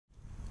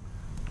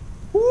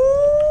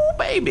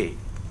baby.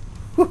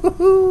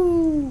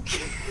 Woohoo!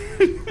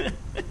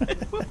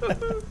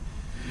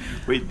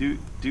 Wait, do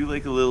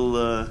like a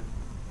little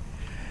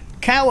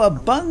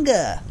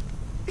Cowabunga!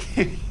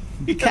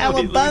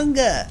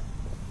 Cowabunga!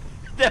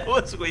 That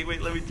was wait,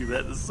 let me do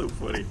that. This is so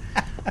funny.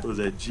 What was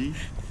that, G?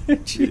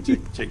 Gee. Yeah,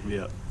 check me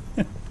out.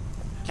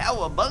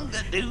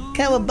 Cowabunga, dude.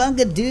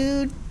 Cowabunga,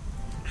 dude.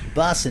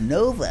 Bossa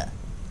Nova.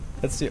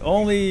 Those are the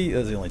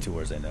only 2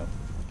 words I know.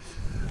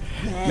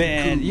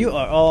 Man, cool. you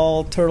are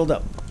all turtled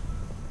up.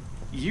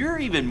 You're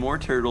even more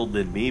turtled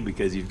than me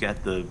because you've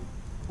got the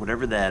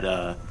whatever that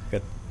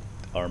Got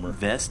armor.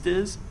 vest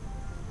is.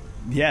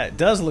 Yeah, it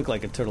does look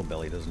like a turtle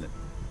belly, doesn't it?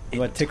 You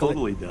want to tickle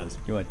totally it? does.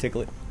 You want to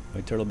tickle it?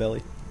 My turtle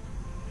belly?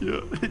 Yeah.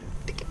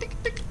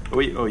 Oh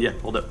wait, oh yeah,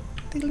 hold up.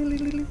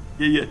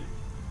 Yeah.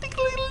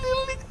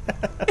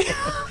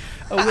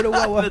 Oh, what a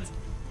wawa.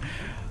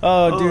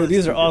 Oh, dude,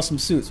 these are awesome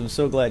suits. I'm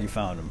so glad you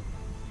found them.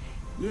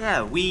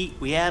 Yeah, we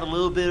had a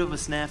little bit of a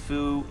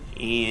snafu,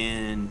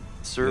 and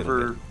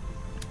server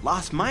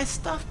lost my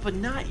stuff, but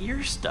not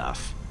your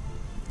stuff.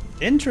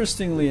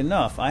 Interestingly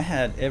enough, I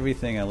had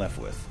everything I left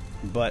with,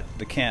 but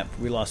the camp,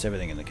 we lost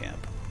everything in the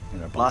camp. In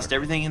our bunker. Lost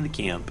everything in the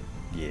camp.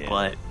 Yeah.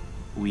 But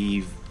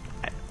we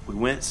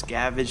went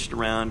scavenged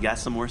around, got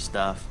some more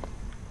stuff,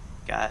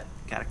 got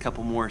a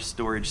couple more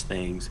storage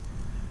things.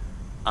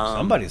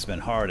 Somebody's been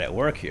hard at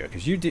work here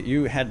because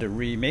you had to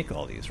remake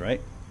all these,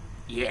 right?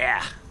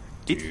 Yeah.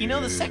 You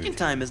know, the second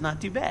time is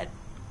not too bad.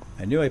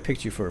 I knew I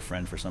picked you for a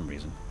friend for some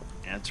reason.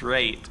 That's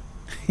right.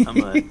 I'm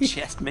a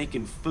chest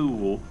making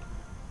fool.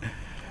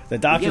 The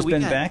doctor's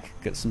been back.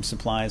 Got some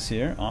supplies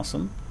here.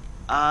 Awesome.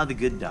 The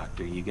good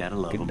doctor. You gotta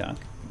love him.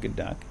 Good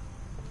doc.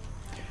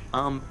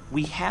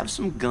 We have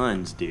some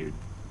guns, dude.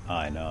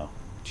 I know.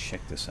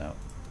 Check this out.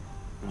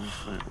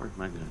 Where's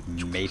my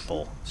gun?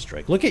 Maple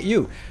strike. Look at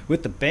you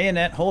with the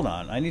bayonet. Hold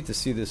on. I need to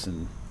see this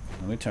in.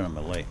 Let me turn on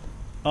my light.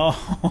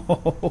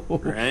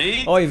 Oh.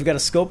 Right? Oh, you've got a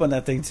scope on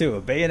that thing too.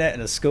 A bayonet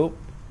and a scope.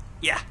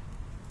 Yeah.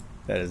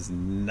 That is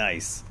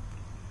nice.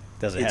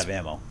 Does it have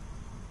ammo?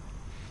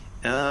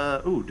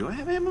 Ooh, do I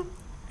have ammo?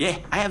 Yeah,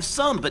 I have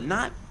some, but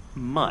not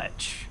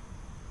much.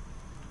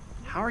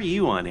 How are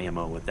you on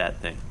ammo with that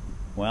thing?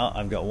 Well,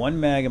 I've got 1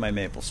 mag in my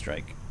maple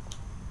strike.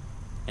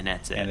 And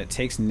that's it. And it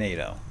takes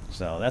NATO.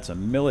 So that's a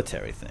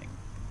military thing.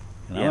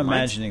 And Yeah, I'm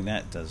imagining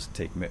that does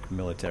take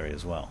military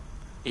as well.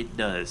 It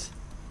does.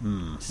 You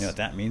know what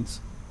that means?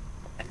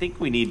 I think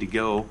we need to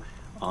go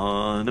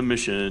on a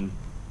mission.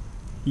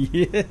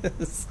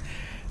 Yes.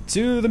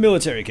 To the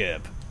military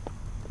camp.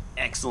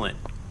 Excellent.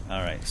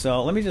 All right.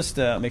 So let me just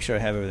make sure I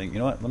have everything. You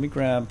know what? Let me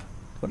grab...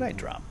 What did I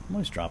drop? I'm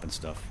always dropping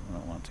stuff. I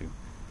don't want to.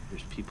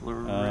 There's people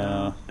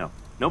around. No.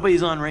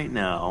 Nobody's on right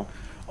now.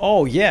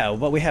 Oh, yeah.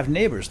 But we have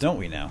neighbors, don't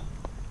we now?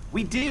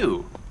 We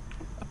do.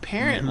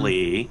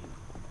 Apparently,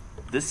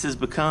 this has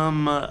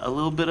become a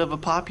little bit of a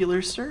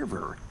popular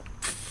server.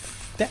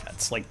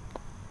 That's like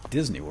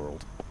Disney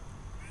World.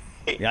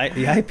 The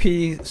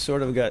IP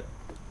sort of got,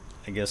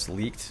 I guess,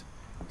 leaked.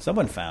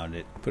 Someone found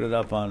it, put it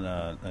up on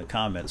a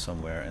comment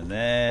somewhere, and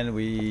then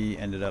we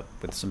ended up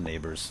with some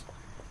neighbors.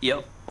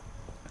 Yep.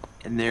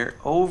 And they're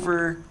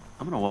over.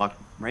 I'm gonna walk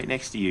right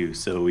next to you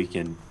so I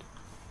can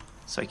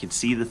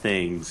see the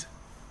things.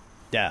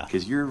 Yeah.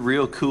 Because you're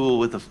real cool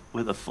with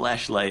a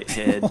flashlight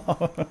head.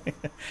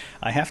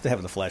 I have to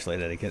have the flashlight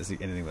head. I can't see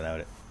anything without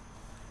it.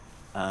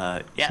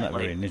 Yeah, it's not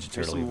very Ninja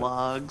Turtle. Some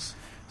logs.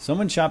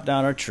 Someone chopped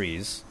down our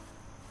trees.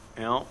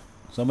 Yeah.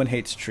 Someone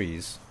hates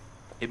trees.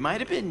 It might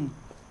have been.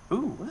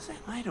 Ooh, what is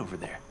that light over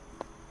there?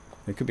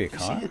 It could be a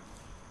car.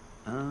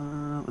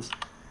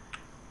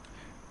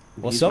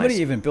 Well, somebody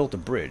even built a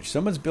bridge.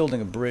 Someone's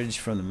building a bridge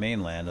from the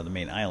mainland or the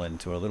main island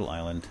to our little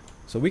island,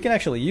 so we can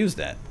actually use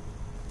that.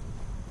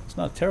 It's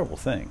not a terrible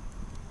thing.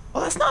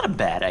 Well, that's not a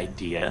bad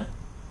idea.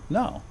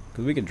 No,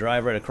 because we can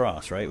drive right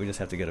across, right? We just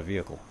have to get a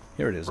vehicle.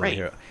 Here it is, right over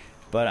here.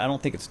 But I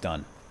don't think it's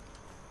done.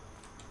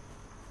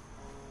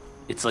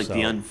 It's like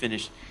the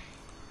unfinished.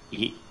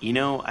 You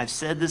know, I've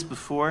said this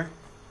before.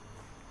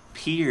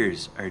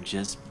 Piers are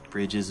just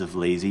bridges of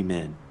lazy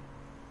men.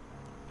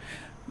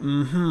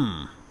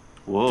 Mm-hmm.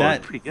 Whoa,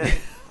 that's pretty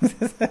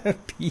good.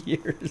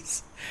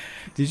 Piers.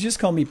 Did you just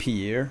call me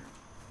Pierre?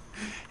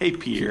 Hey,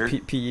 Pierre.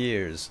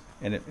 Piers.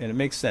 And it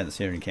makes sense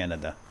here in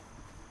Canada.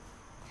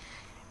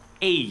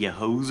 Hey, you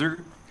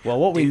hoser. Well,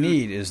 what we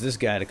need is this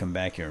guy to come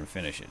back here and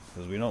finish it,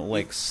 because we don't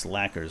like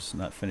slackers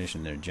not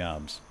finishing their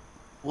jobs.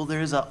 Well,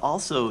 there's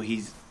also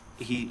he's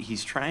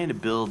trying to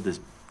build this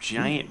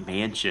giant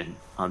mansion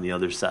on the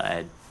other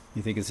side.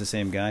 You think it's the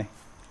same guy?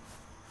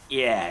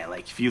 Yeah,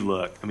 like if you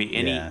look, I mean,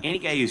 any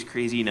guy who's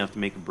crazy enough to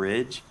make a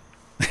bridge,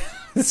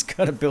 it's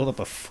got to build up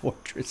a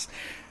fortress.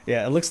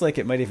 Yeah, it looks like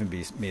it might even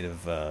be made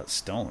of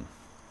stone.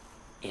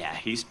 Yeah,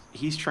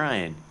 he's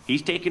trying.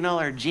 He's taking all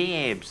our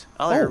jabs,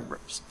 all our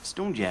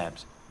stone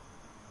jabs.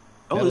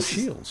 Oh, the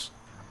shields.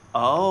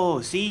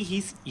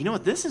 See, you know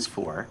what this is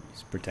for?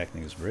 He's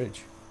protecting his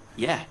bridge.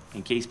 Yeah,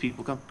 in case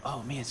people come.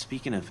 Oh man,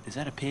 speaking of, is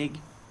that a pig?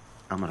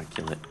 I'm gonna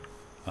kill it.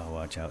 Oh,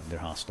 watch out! They're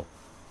hostile.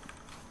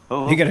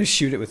 Oh, you gotta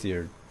shoot it with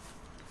your.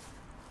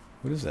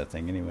 What is that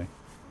thing anyway?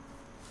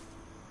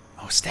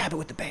 Oh, stab it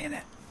with the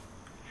bayonet.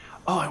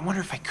 Oh, I wonder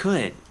if I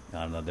could.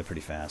 I don't know. They're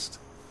pretty fast.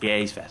 Yeah,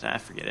 he's fast. I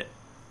forget it.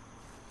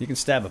 You can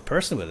stab a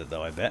person with it,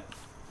 though, I bet.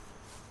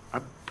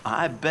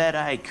 I bet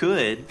I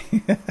could.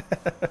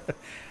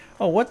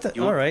 Oh, what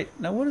the? All right.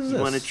 Now, what is this?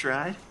 You want to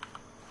try?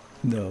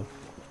 No.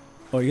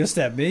 Oh, you're going to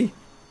stab me?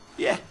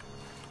 Yeah.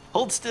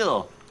 Hold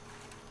still.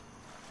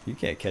 You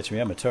can't catch me.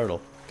 I'm a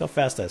turtle. Look how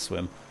fast I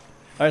swim.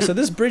 All right, so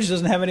this bridge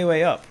doesn't have any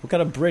way up. What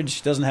kind of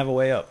bridge doesn't have a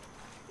way up?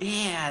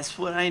 Yeah, that's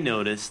what I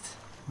noticed.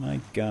 My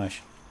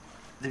gosh.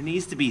 There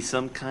needs to be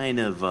some kind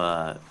of,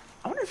 I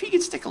wonder if you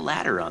could stick a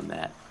ladder on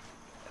that.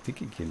 I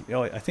think you can.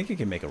 Oh, I think you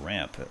can make a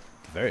ramp at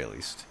the very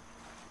least.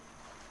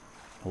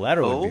 A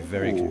ladder would be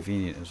very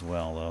convenient as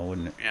well, though,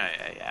 wouldn't it?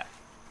 Yeah.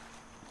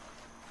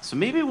 So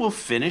maybe we'll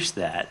finish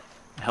that.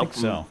 Help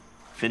him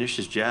finish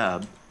his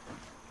job.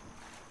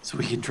 So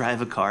we can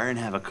drive a car and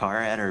have a car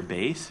at our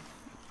base?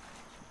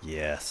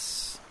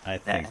 Yes. I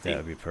think that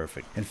would be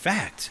perfect. In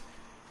fact,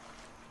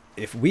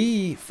 if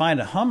we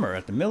find a Hummer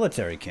at the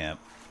military camp,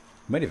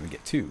 we might even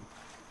get two.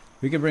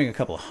 We could bring a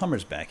couple of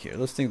Hummers back here.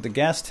 Let's think the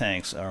gas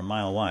tanks are a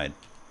mile wide.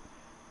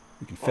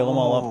 We can fill them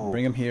all up,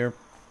 bring them here.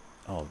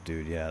 Oh,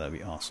 dude, yeah, that'd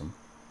be awesome.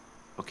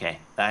 Okay,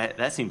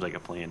 that seems like a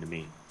plan to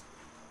me.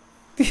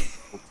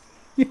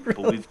 You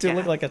really do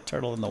look like a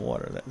turtle in the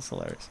water. That's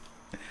hilarious.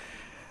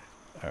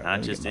 Right,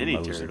 not just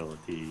any turtle.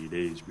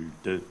 Teenage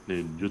Mutant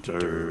Ninja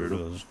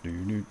Turtles.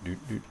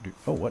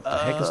 Oh, what the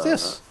heck is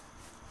this?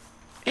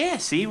 Yeah,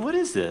 see, what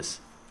is this?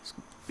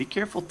 Be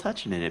careful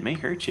touching it. It may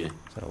hurt you.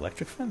 Is that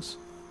electric fence?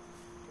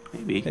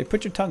 Maybe. Hey,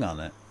 put your tongue on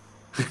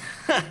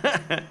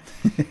that.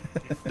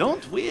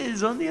 Don't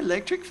whiz on the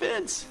electric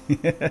fence.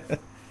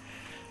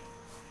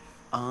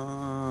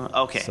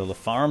 Okay. So the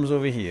farm's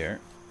over here.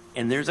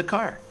 And there's a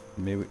car.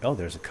 Maybe. Oh,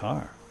 there's a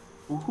car.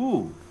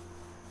 Woohoo.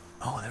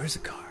 Oh, there is a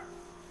car.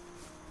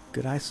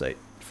 Good eyesight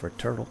for a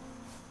turtle.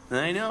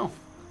 I know.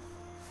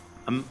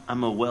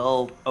 I'm a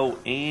well. Oh,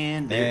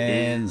 and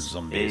there is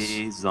zombies.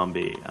 A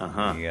zombie. You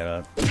got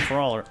a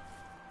crawler.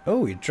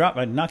 Oh, you dropped.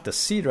 I knocked a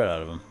seed right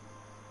out of him.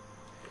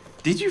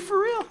 Did you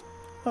for real?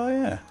 Oh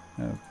yeah.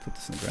 I'll put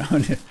this in the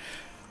ground.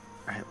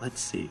 All right,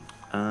 let's see.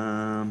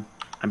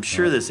 I'm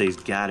sure this thing's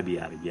got to be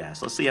out of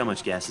gas. Let's see how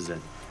much gas is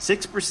in.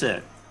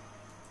 6%.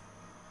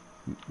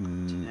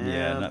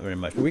 Yeah, not very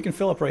much. But we can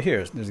fill up right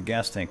here. There's a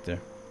gas tank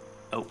there.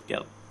 Oh,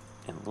 yep.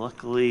 And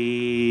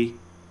luckily...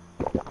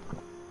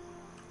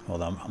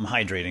 Hold on, I'm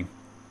hydrating.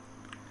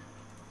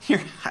 You're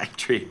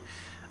hydrating.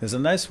 There's a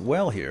nice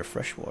well here,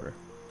 fresh water.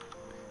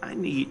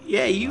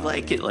 Yeah, you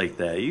like it like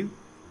that. You...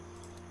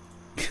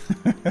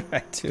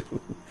 I do.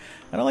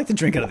 I don't like to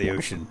drink out of the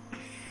ocean.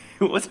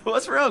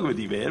 What's wrong with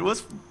you, man?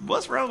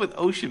 What's wrong with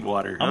ocean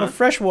water? Huh? I'm a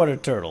freshwater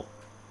turtle.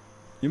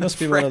 You must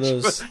be one of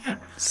those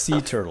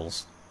sea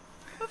turtles.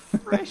 A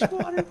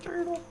freshwater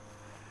turtle.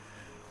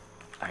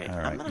 All right,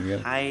 I'm gonna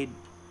hide.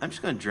 I'm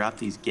just gonna drop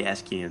these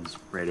gas cans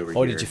right over here.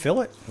 Oh, did you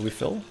fill it? Did we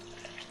fill it?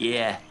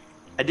 Yeah,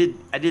 I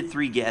did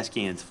 3 gas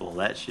cans full.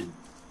 That should.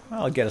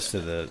 Well, it'll get us to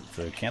the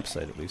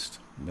campsite at least.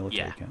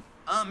 Military camp.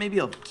 Maybe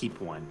I'll keep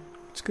one.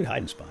 It's a good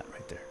hiding spot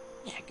right there.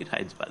 Yeah, good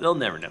hiding spot. They'll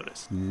never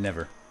notice.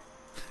 Never.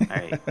 All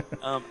right.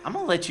 I'm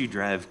gonna let you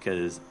drive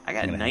because I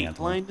got night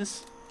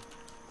blindness.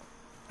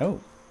 Oh.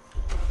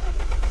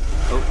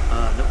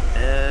 Oh, no,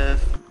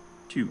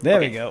 F2. There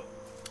we go.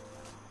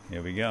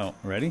 Here we go.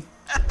 Ready?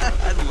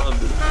 I love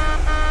this.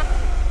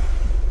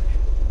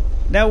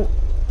 Now,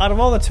 out of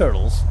all the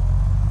turtles,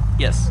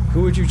 yes,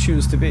 who would you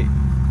choose to be?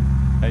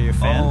 Are you a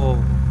fan?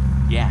 Oh,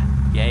 yeah.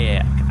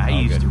 I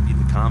used to read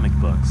the comic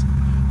books.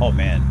 Oh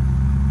man,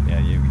 yeah,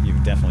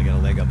 you've definitely got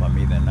a leg up on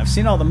me then. I've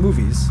seen all the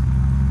movies.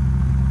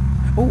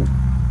 Oh,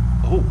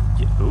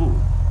 yeah. Oh.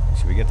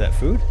 Should we get that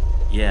food?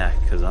 Yeah,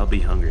 because I'll be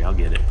hungry. I'll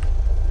get it.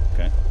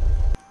 Okay.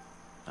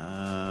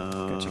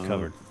 Got you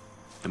covered.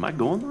 Am I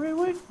going the right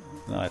way?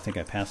 No, I think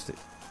I passed it.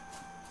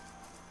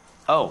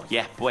 Oh,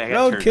 yeah. Boy, I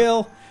got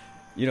roadkill.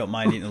 You don't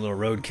mind eating a little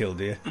roadkill,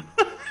 do you?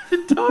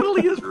 It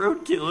totally is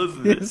roadkill,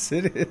 isn't it? Yes,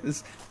 it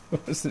is.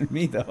 It wasn't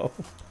me, though.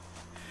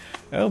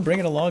 Well, bring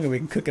it along and we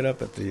can cook it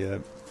up at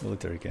the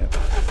military camp.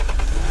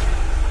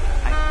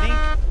 I think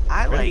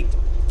I liked...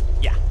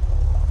 Yeah.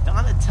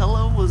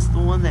 Donatello was the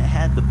one that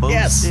had the bow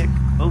stick.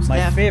 Bow staff.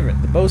 My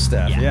favorite. The bow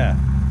staff, yeah.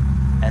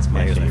 That's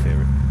my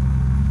favorite.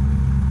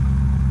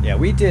 Yeah,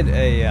 we did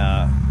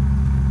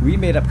we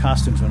made up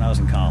costumes when I was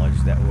in college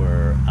that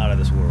were out of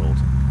this world.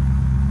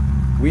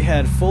 We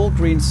had full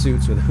green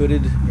suits with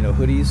hooded,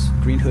 hoodies,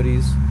 green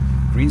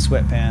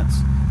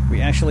sweatpants. We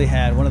actually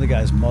had one of the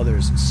guy's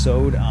mothers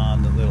sewed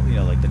on the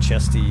little, like the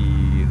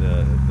chesty,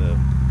 the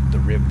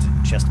ribbed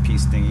chest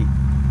piece thingy.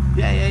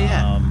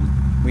 Yeah.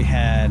 We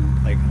had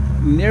like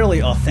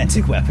nearly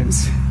authentic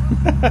weapons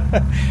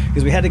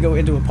because we had to go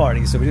into a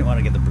party, so we didn't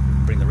want to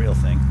bring the real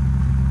thing.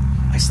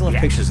 I still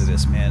have pictures of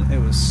this, man. It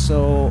was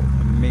so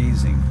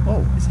amazing.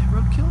 Whoa. Is that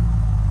roadkill?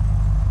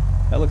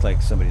 That looked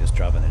like somebody just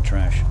dropping their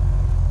trash.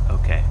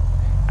 Okay.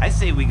 I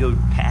say we go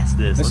past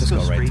this. Let's just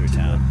go right through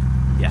town.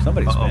 Yeah.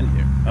 Somebody's been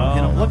here.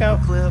 Oh, look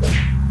out. Clip.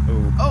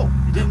 Oh,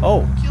 it didn't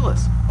kill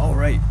us. Oh,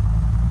 right.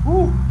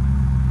 Woo.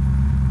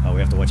 Oh, we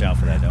we have to watch out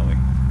for that, don't we?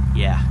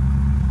 Yeah.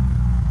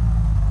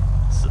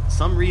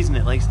 Some reason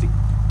it likes to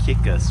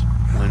kick us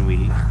when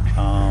we.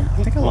 I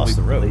think I lost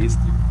the road.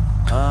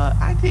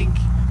 I think.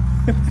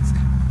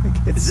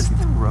 Is this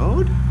the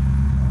road?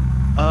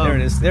 There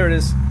it is. There it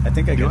is. I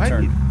think I got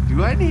turned.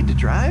 Do I need to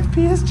drive,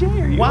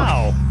 PSJ? Are you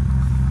wow.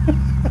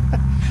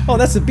 Oh,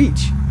 that's the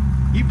beach.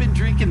 You've been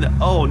drinking the.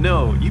 Oh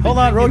no! You've been Hold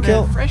on, drinking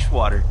roadkill. Fresh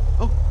water.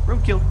 Oh,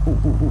 roadkill. Ooh,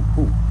 ooh,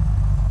 ooh, ooh.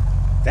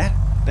 That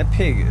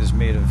pig is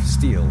made of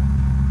steel.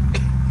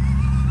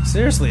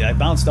 Seriously, I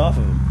bounced off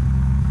of him.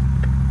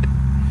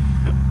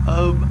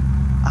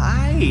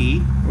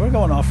 We're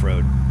going off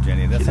road,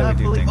 Jenny. That's how we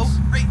do things.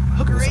 Oh, right,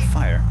 hooker, There's right. a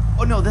fire.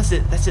 Oh no, that's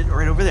it. That's it.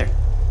 Right over there.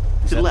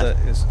 To the left.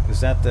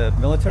 Is that the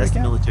military That's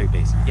camp? the military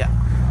base. Yeah.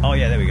 Oh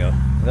yeah, there we go.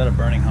 Is that a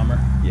burning Hummer?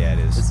 Yeah, it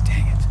is.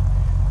 Dang it.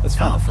 Let's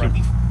find the front.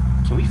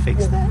 Can we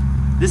fix that?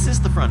 This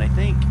is the front, I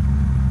think.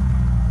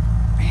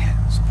 Man,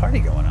 there's a party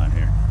going on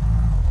here.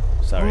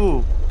 Sorry.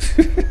 Ooh.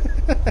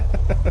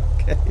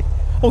 Okay.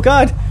 Oh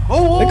God!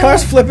 Oh, the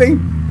car's flipping.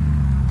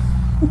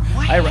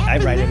 I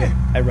happened righted there? it.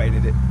 I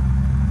righted it.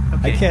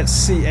 Okay. I can't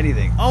see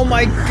anything. Oh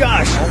my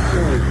gosh!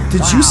 Oh,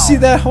 Did you see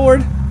that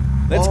horde?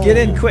 Let's get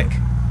in quick.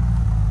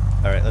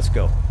 All right, let's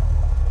go.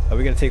 Are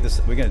we gonna take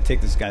this? We're gonna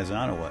take this guy's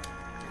on or what?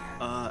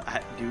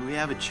 Do we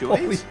have a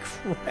choice?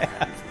 Holy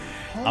crap!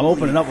 I'm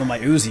opening up with my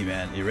Uzi,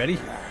 man. You ready?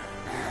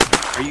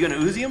 Are you gonna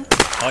Uzi him?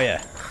 Oh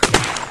yeah.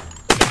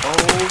 Oh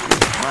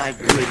my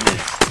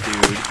goodness,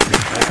 dude!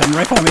 They're coming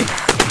right for me.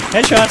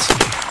 Headshots.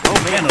 Oh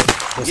man,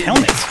 those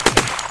helmets.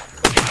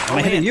 Am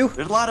I hitting you?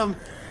 There's a lot of them.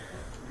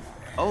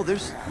 Oh,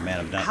 there's. Oh, man,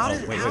 I'm done. How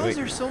is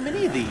there so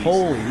many of these?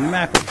 Holy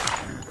mackerel!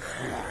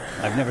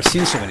 I've never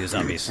seen so many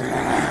zombies.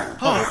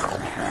 Oh,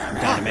 I'm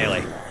down to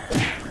melee.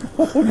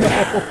 Oh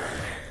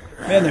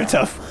no! Man, they're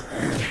tough.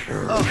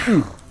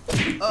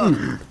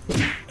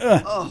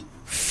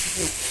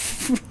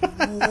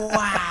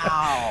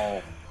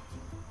 Wow!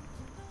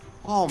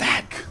 Oh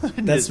my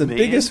goodness, That's the man.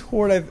 biggest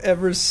horde I've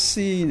ever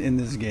seen in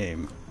this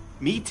game.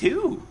 Me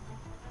too.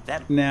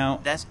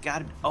 That's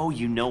got. Oh,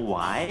 you know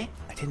why?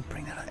 I didn't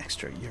bring that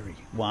extra, Yuri.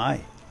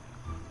 Why?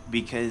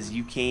 Because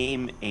you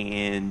came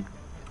and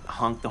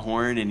honked the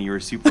horn and you were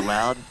super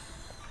loud.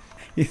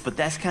 But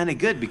that's kind of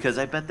good because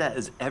I bet that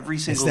is every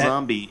single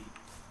zombie.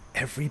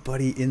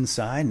 Everybody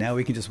inside? Now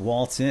we can just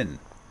waltz in.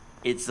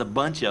 It's a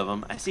bunch of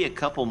them. I see a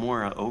couple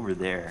more over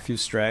there. A few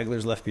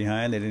stragglers left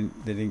behind. They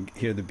didn't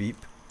hear the beep.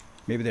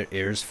 Maybe their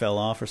ears fell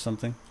off or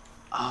something.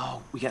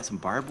 Oh, we got some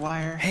barbed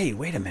wire. Hey,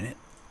 wait a minute.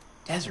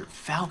 Desert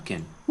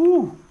Falcon.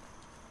 Woo.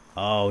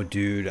 Oh,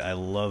 dude, I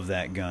love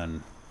that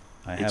gun.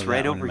 I have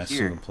right that one over in my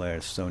here. single player.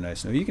 It's so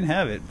nice. No, you can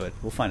have it, but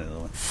we'll find another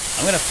one.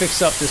 I'm gonna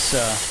fix up this.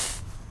 This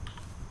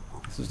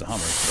is the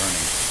Hummer. It's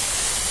burning.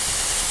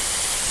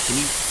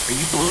 Are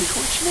you blown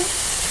torching it?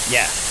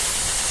 Yeah.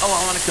 Oh,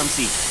 I want to come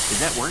see. Is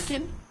that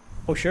working?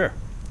 Oh, sure.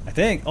 I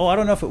think. Oh, I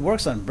don't know if it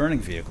works on burning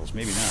vehicles.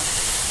 Maybe not.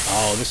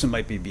 Oh, this one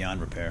might be beyond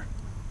repair.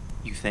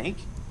 You think?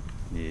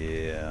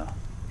 Yeah.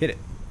 Hit it.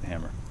 The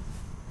hammer.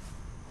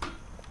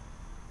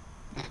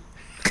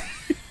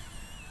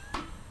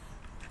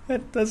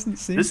 That doesn't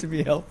seem to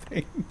be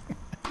helping.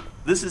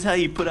 This is how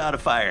you put out a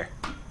fire.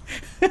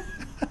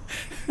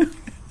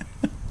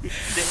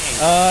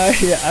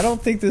 Yeah, I don't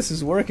think this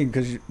is working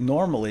because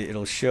normally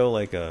it'll show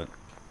like a.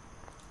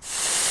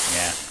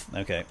 Yeah.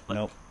 Okay.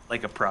 Nope.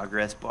 Like a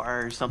progress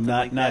bar or something Not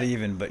like that. not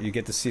even, but you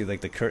get to see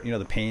like the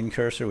the pain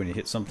cursor when you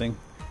hit something.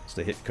 It's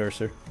the hit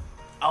cursor.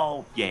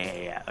 Oh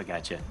yeah. I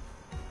gotcha.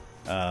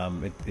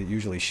 It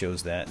usually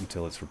shows that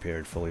until it's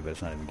repaired fully, but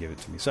it's not even give it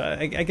to me. So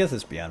I guess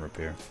it's beyond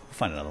repair. We'll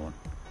find another one.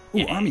 Ooh,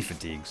 Yeah. army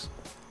fatigues.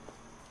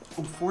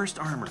 Oh, forced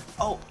armor.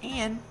 Oh,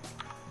 and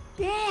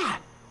yeah.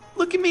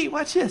 Look at me.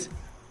 Watch this.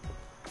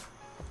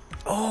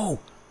 Oh,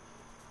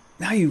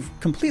 now you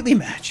completely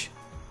match.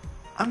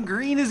 I'm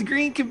green as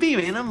green can be,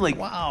 man. I'm like,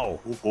 Wow.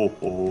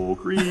 oh,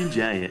 green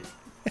giant.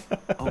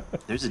 Oh,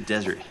 there's a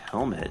desert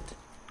helmet.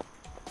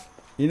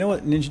 You know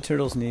what Ninja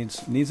Turtles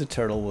needs? Needs a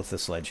turtle with a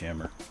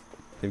sledgehammer.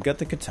 They've got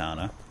the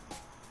katana.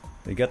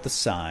 They got the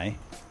sai.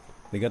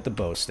 They got the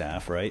bow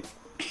staff, right?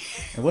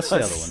 And what's the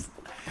other one?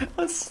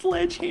 A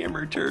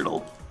sledgehammer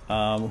turtle.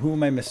 Who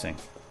am I missing?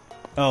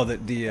 Oh, the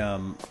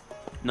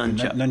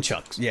Nunchuck.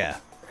 nunchucks. Yeah,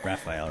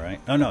 Raphael, right?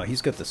 Oh no,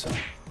 he's got this one.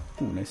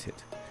 Ooh, nice hit.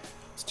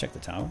 Let's check the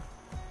tower.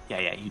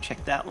 Yeah, you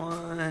check that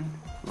one.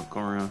 Look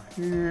around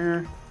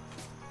here.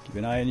 Keep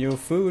an eye on your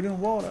food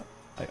and water.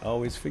 I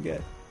always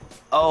forget.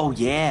 Oh,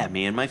 yeah,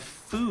 man. My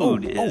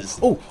food is...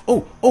 Oh,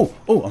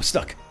 I'm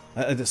stuck.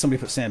 Somebody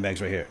put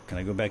sandbags right here. Can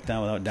I go back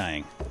down without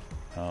dying?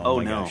 Oh,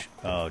 my no. Gosh.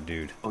 Oh,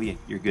 dude. Oh, yeah,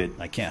 you're good.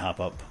 I can't hop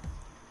up.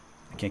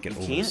 I can't get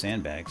over the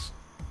sandbags.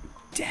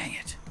 Dang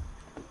it.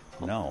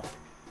 No.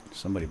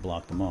 Somebody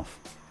blocked them off.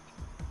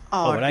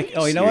 Oh,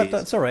 but you know what?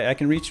 That's all right. I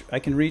can reach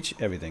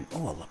everything.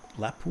 Oh, a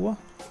Lapua?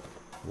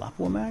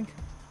 Lapua mag?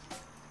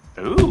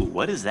 Ooh,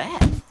 what is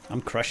that? I'm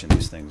crushing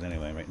these things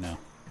anyway right now.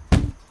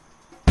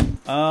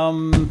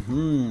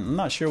 I'm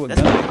not sure what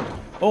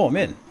gun. Oh, I'm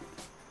in.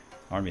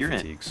 Army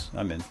fatigues.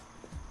 I'm in.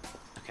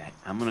 Okay,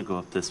 I'm gonna go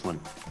up this one.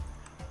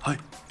 Hi.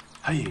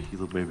 Hey, you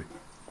little baby.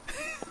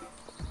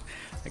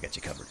 I got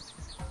you covered.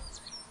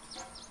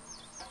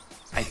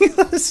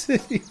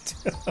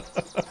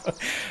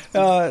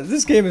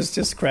 This game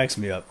just cracks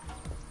me up.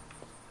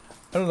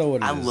 I don't know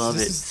what it is. I love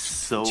it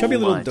so chubby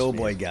little much,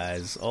 doughboy man.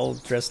 guys, all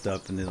dressed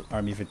up in the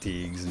army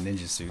fatigues and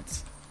ninja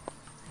suits.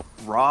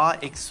 Raw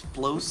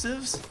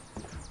explosives?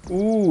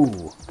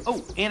 Ooh.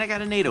 Oh, and I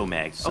got a NATO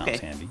mag. Sounds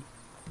Okay. handy.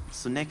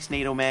 So next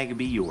NATO mag will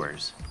be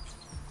yours.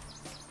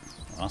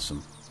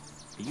 Awesome.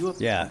 Are you up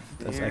Yeah,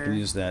 there? I can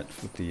use that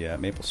with the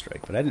maple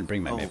strike, but I didn't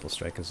bring my maple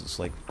strike because it's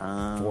like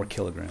 4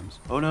 kilograms.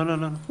 Oh, no.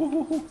 Woo,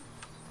 woo, woo.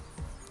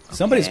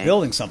 Somebody's Okay.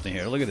 building something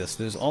here. Look at this.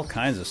 There's all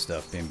kinds of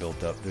stuff being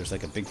built up. There's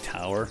like a big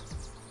tower.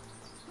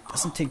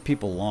 Doesn't take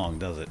people long,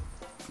 does it?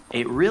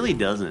 It really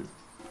doesn't.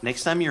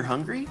 Next time you're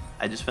hungry,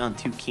 I just found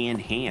 2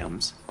 canned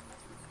hams,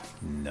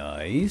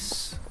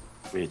 Nice.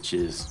 which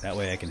is That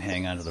way I can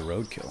hang on to the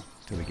roadkill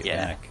till we get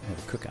Yeah. back and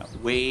have a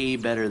cookout. way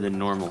better than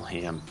normal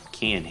ham,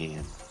 canned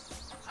ham.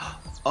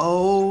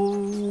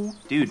 Oh,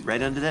 dude,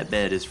 right under that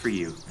bed is for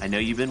you. I know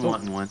you've been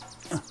wanting one.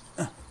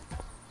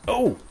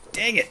 Oh,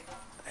 dang it.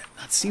 I have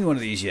not seen one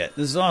of these yet.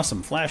 This is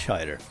awesome. Flash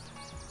hider.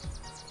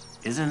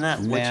 Isn't that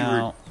what you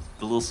Now- were,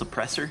 the little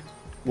suppressor?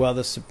 Well,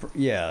 the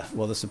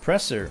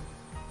suppressor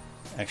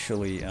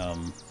actually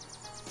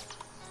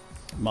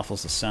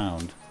muffles the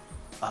sound.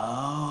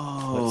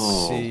 Oh.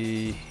 Let's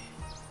see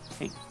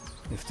Hey.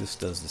 if this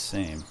does the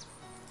same.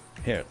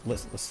 Here,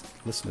 let's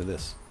listen to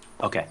this.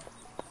 Okay.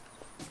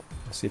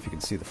 Let's see if you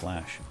can see the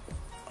flash.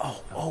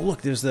 Oh,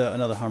 look, there's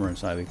another Hummer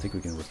inside. I think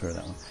we can repair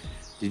that one.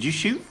 Did you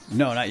shoot?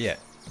 No, not yet.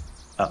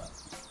 Oh,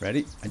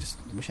 Ready? I just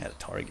wish I had a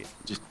target.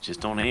 just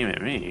don't aim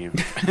at me.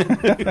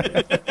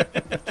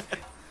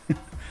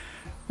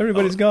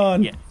 Everybody's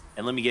gone. Yeah,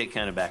 and let me get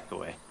kind of back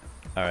away.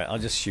 All right, I'll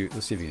just shoot.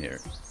 Let's see if you can hear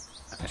it.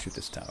 I'll shoot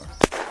this tower.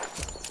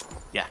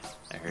 Yeah,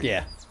 I heard.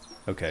 Yeah.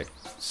 Okay.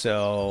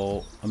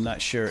 So I'm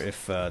not sure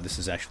if this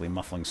is actually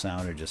muffling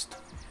sound or just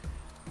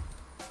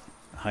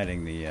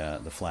hiding the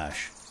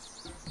flash.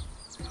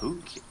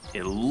 Okay.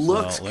 It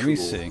looks So, let cool. me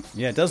see.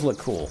 Yeah, it does look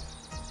cool.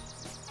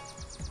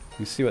 Let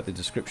me see what the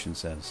description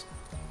says.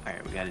 All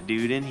right, we got a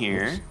dude in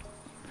here.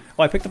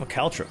 Oh, I picked up a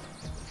caltrip.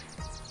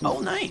 Oh,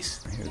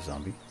 nice. Here's a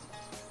zombie.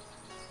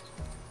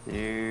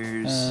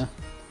 There's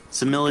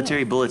some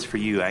military bullets for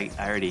you. I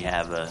already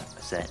have a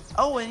set.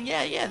 Oh, and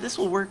yeah, this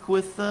will work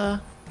with.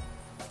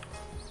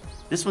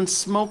 This one's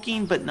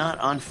smoking but not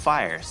on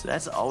fire, so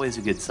that's always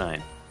a good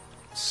sign.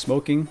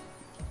 Smoking,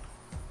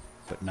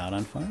 but not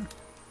on fire?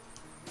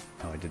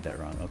 Oh, I did that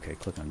wrong. Okay,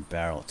 click on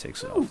barrel. It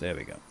takes it off. There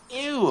we go.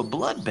 Ew, a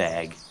blood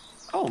bag.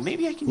 Oh,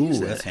 maybe I can use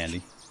Ooh, that. that's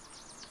handy.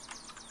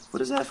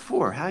 What is that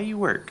for? How you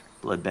work?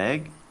 Blood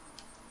bag?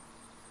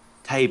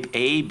 Type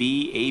A,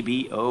 B, A,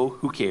 B, O.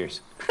 Who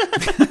cares?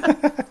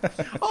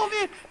 Oh,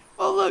 man.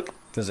 Oh, look.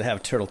 Does it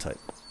have turtle type?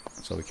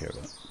 That's all we care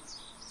about.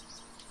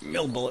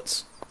 Mill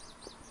bullets.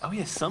 Oh,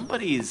 yeah.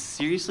 Somebody is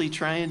seriously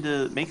trying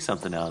to make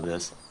something out of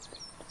this.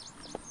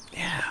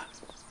 Yeah.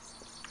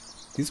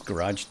 These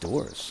garage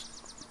doors.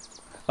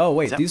 Oh,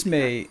 wait. that- These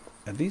may...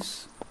 Are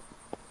these...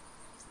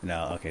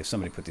 No, okay.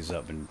 Somebody put these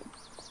up and...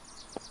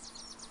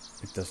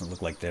 It doesn't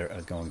look like they're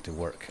going to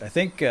work. I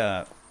think...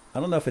 I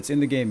don't know if it's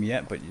in the game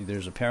yet, but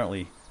there's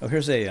apparently... Oh,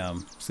 here's a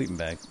sleeping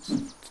bag.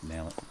 Let's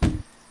nail it.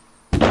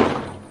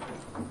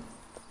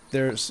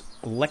 There's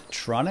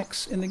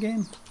electronics in the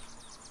game.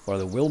 Or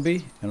there will be.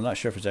 And I'm not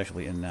sure if it's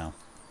actually in now.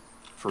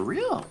 For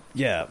real?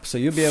 Yeah, so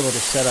you'll be able to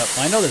set up...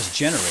 I know there's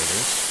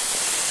generators.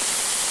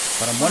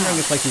 But I'm wondering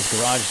if, like, these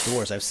garage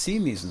doors... I've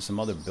seen these in some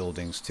other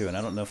buildings, too. And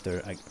I don't know if they're...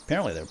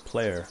 apparently they're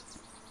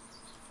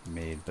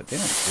player-made. But they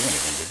don't do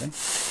anything, do they?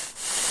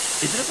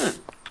 It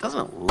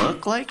doesn't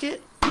look like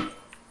it.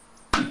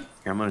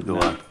 Here, I'm gonna go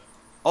No. up.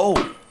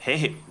 Oh,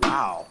 hey,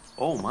 wow.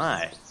 Oh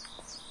my.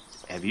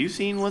 Have you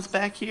seen what's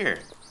back here?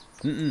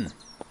 Mm-mm.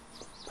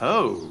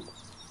 Oh.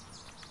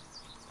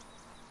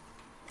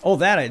 Oh,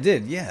 that I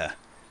did, yeah.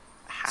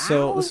 How?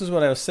 So this is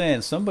what I was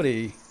saying.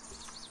 Somebody...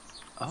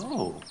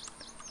 Oh.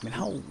 I mean,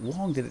 how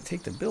long did it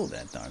take to build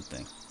that darn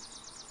thing?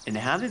 And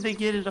how did they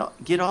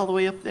get all the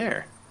way up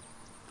there?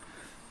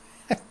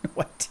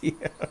 No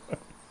idea.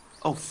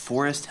 Oh,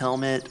 forest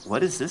helmet.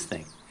 What is this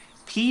thing?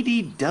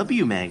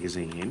 PDW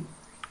magazine.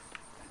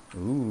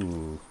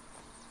 Ooh.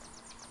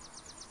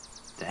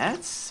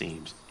 That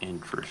seems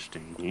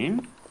interesting.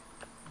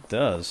 It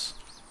does.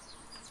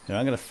 Here,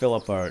 I'm going to fill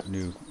up our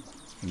new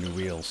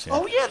wheels here.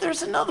 Oh yeah,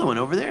 there's another one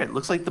over there. It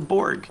looks like the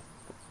Borg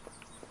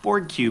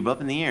cube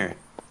up in the air.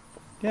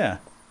 Yeah.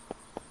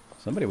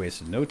 Somebody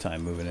wasted no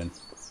time moving in.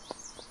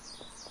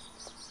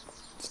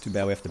 It's too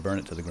bad we have to burn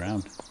it to the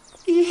ground.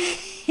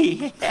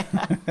 Yeah.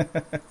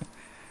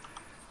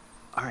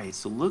 All right,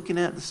 so looking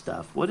at the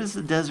stuff, what is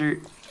the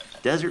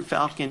Desert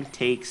Falcon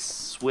takes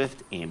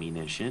swift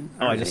ammunition?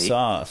 Oh, All I just right.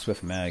 saw a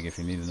Swift Mag if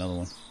you need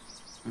another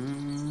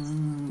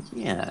one.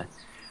 Yeah.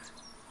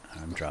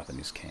 I'm dropping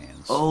these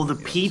cans. Oh, the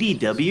Yeah,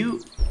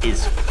 PDW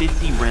is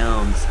 50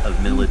 rounds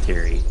of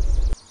military.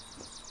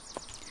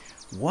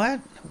 What?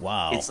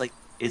 Wow. It's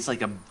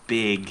like a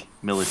big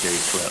military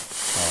clip.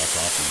 Oh, that's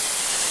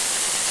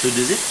awesome. So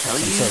does it tell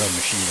Some you? sort of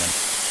machine gun.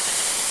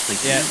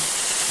 Like, Yeah,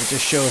 it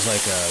just shows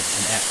like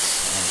an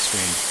X on the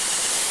screen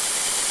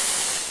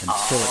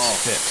until it's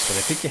fixed. But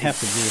I think you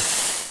have to do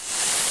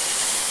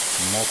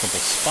multiple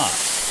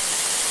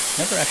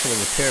spots. Never actually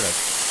repaired a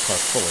car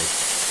fully.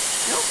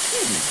 No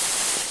kidding.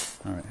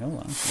 All right, hold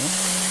on.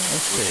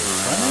 Let's see.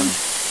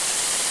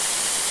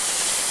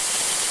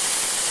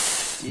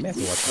 You may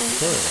have to watch the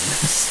tutorial on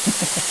this.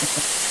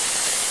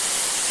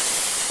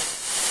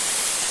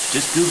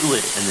 Just Google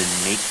it and then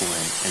make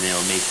one, and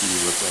it'll make you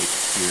look like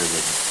you're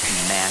the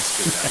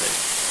master of it.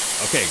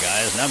 Okay,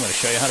 guys, now I'm going to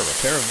show you how to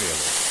repair a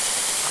vehicle.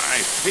 I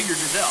figured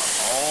it out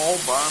all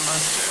by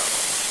myself.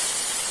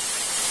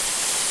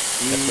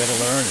 Best way to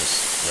learn is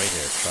right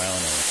here, trial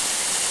and error.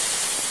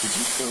 Did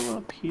you go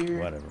up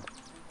here? Whatever.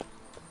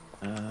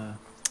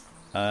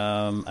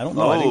 I don't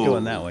know. I didn't go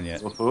in that one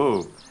yet.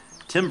 Oh,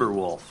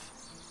 Timberwolf.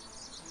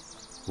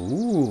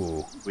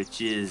 Ooh. Which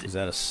is... Is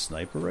that a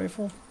sniper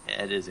rifle?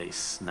 It is a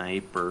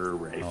sniper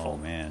rifle. Oh,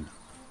 man.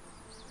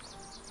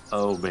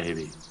 Oh,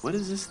 baby. What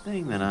is this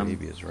thing that I'm...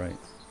 Baby is right.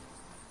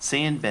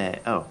 Sandbag.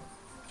 Oh.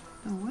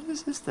 No, what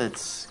is this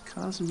that's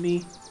causing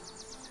me...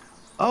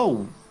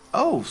 Oh.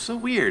 Oh, so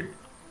weird.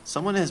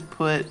 Someone has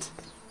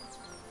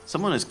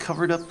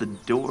covered up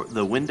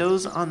the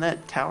windows on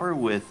that tower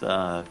with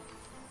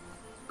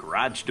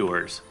garage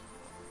doors.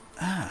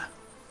 Ah.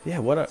 Yeah,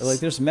 like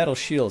there's metal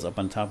shields up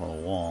on top of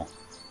the wall.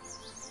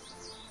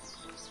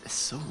 It's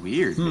so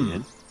weird,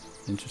 man.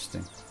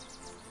 Interesting.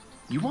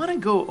 You want to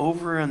go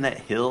over on that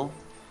hill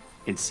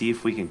and see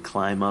if we can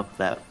climb up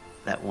that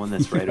one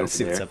that's right over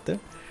see there? What's up there?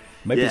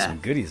 Might be some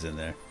goodies in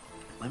there.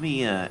 Let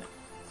me, I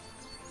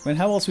mean,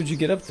 how else would you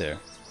get up there?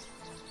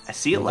 I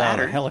see a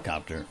ladder. A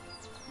helicopter.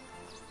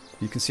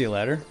 You can see a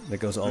ladder that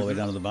goes all the way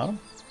down to the bottom?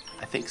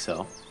 I think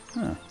so.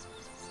 Huh.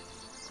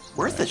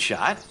 Worth a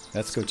shot.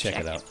 Let's go check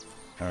it out.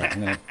 All right,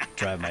 I'm going to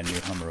drive my new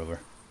Hummer over.